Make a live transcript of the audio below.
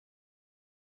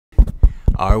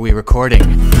Are we recording?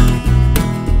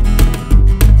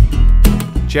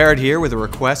 Jared here with a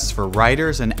request for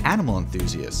writers and animal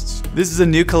enthusiasts. This is a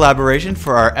new collaboration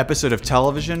for our episode of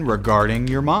television regarding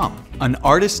your mom. An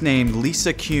artist named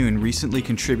Lisa Kuhn recently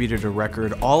contributed a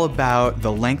record all about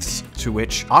the lengths to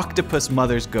which octopus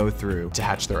mothers go through to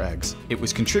hatch their eggs. It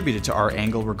was contributed to our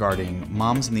angle regarding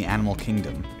moms in the animal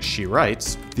kingdom. She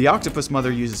writes, "The octopus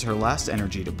mother uses her last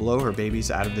energy to blow her babies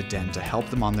out of the den to help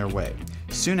them on their way.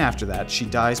 Soon after that, she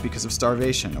dies because of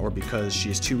starvation or because she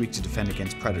is too weak to defend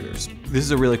against predators." This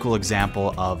is a really cool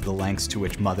example of the lengths to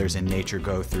which mothers in nature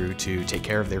go through to take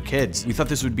care of their kids. We thought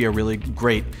this would be a really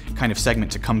great kind of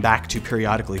segment to come back to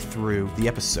periodically through the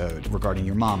episode regarding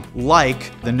your mom.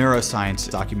 Like the neuroscience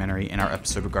documentary in our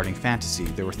episode regarding fantasy,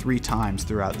 there were 3 times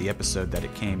throughout the episode that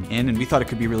it came in, and we thought it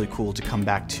could be really cool to come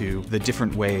back to the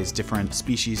different ways, different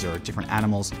species or different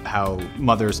animals, how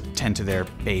mothers tend to their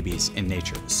babies in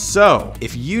nature. So,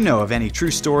 if you know of any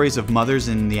true stories of mothers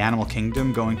in the animal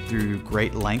kingdom going through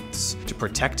great lengths to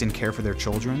protect and care for their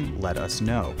children, let us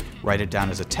know. Write it down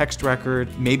as a text record.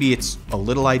 Maybe it's a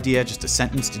little idea, just a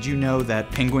sentence. Did you know that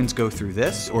penguins go through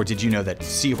this? Or did you know that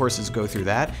seahorses go through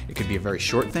that? It could be a very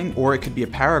short thing, or it could be a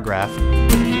paragraph.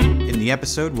 In the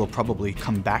episode, we'll probably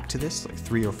come back to this like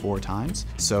 3 or 4 times.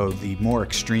 So the more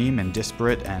extreme and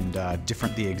disparate and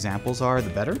different the examples are, the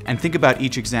better. And think about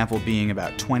each example being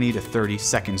about 20 to 30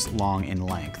 seconds long in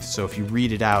length. So if you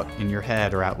read it out in your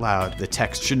head or out loud, the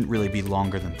text shouldn't really be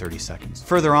longer than 30 seconds.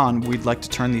 Further on, we'd like to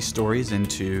turn these stories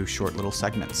into short little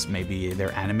segments. Maybe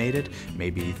they're animated,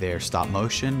 maybe they're stop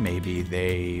motion, maybe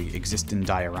they exist in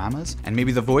dioramas, and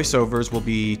maybe the voiceovers will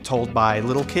be told by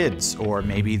little kids, or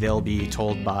maybe they'll be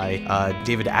told by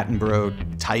David Attenborough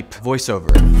type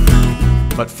voiceover.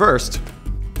 But first,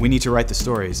 we need to write the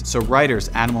stories. So writers,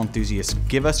 animal enthusiasts,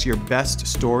 give us your best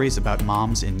stories about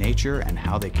moms in nature and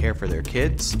how they care for their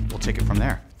kids. We'll take it from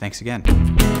there. Thanks again.